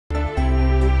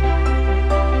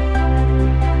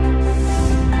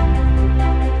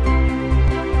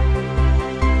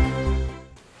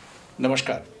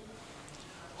Namaskar.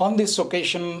 On this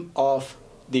occasion of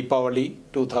Diwali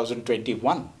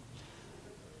 2021,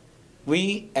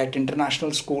 we at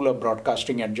International School of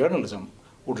Broadcasting and Journalism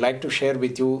would like to share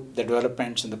with you the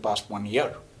developments in the past 1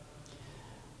 year.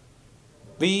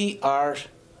 We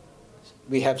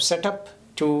have set up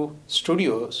 2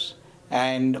 studios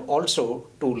and also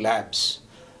 2 labs.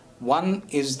 One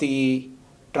is the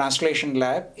translation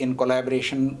lab in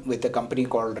collaboration with a company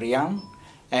called Rian,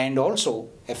 and also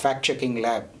a fact-checking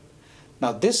lab.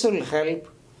 Now this will help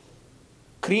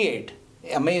create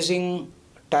amazing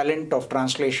talent of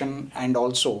translation and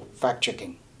also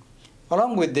fact-checking.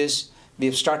 Along with this, we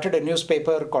have started a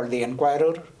newspaper called The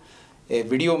Enquirer, a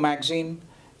video magazine,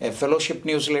 a fellowship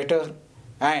newsletter,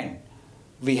 and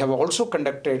we have also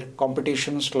conducted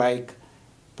competitions like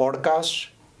podcasts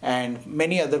and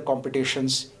many other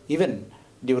competitions even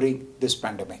during this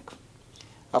pandemic.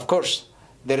 Of course,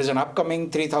 there is an upcoming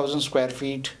 3,000 square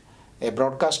feet, a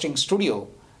broadcasting studio,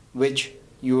 which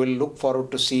you will look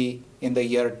forward to see in the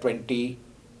year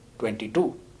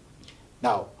 2022.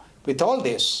 Now, with all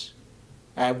this,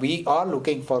 we are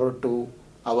looking forward to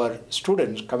our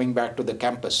students coming back to the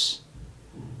campus.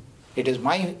 It is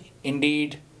my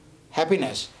indeed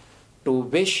happiness to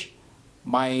wish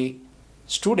my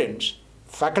students,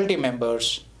 faculty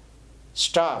members,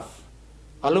 staff,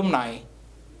 alumni,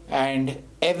 and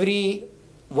every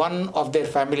one of their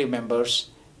family members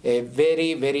a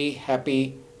very, very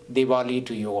happy Diwali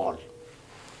to you all.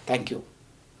 Thank you.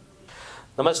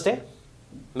 नमस्ते,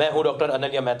 मैं हूं doctor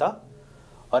Ananya Mehta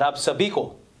और आप सभी को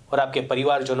और आपके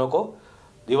परिवारजनों को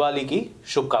दिवाली की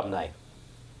शुभकामनाएं।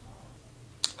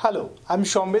 Hello, I'm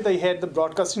Shambit. I head the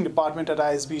broadcasting department at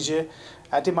ISBJ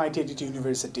at MIT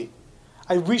University.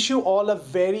 I wish you all a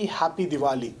very happy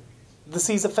Diwali. This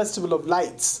is a festival of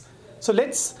lights. So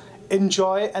let's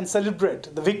enjoy and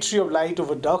celebrate the victory of light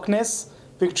over darkness,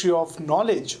 victory of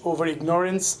knowledge over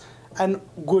ignorance, and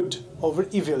good over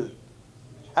evil.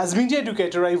 As media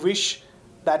educator, I wish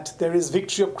that there is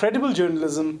victory of credible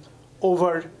journalism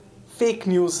over fake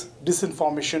news,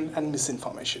 disinformation, and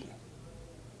misinformation.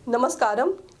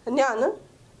 Namaskaram, Nyan,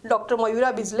 Dr.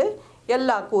 Mayura Bizle,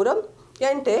 Yalla Kuram,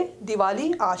 Yante,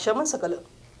 Diwali, Ashama Sakala.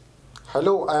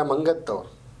 Hello, I am Angad Taur.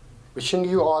 Wishing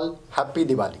you all happy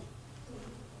Diwali.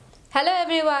 Hello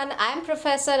everyone, I am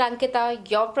Professor Ankita,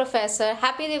 your professor.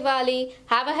 Happy Diwali,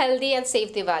 have a healthy and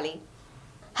safe Diwali.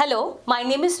 Hello, my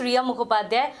name is Riya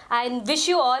Mukhopadhyay and wish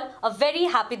you all a very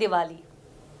happy Diwali.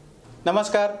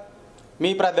 नमस्कार,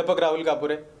 मी प्राध्यापक राहुल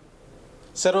कापुरे.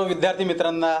 सर्व विद्यार्थी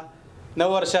मित्रांना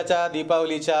नववर्षाच्या,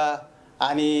 दीपावलीच्या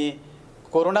आणि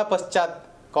corona पश्चात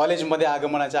कॉलेजमध्ये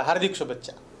आगमनाच्या हार्दिक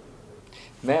शुभेच्छा.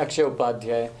 मैं Akshay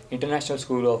Upadhyay international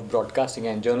school of broadcasting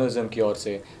and journalism की ओर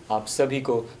से आप सभी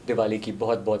को दिवाली की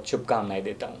बहुत बहुत शुभकामनाएं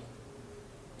देता हूं.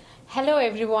 Hello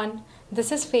everyone,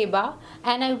 this is Feba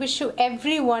and I wish you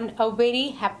everyone a very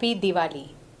happy Diwali.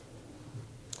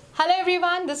 Hello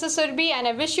everyone, this is Surbhi and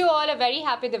I wish you all a very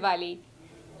happy Diwali.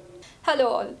 Hello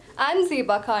all, I'm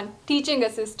Zeba Khan, teaching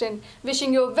assistant,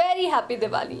 wishing you a very happy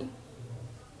Diwali.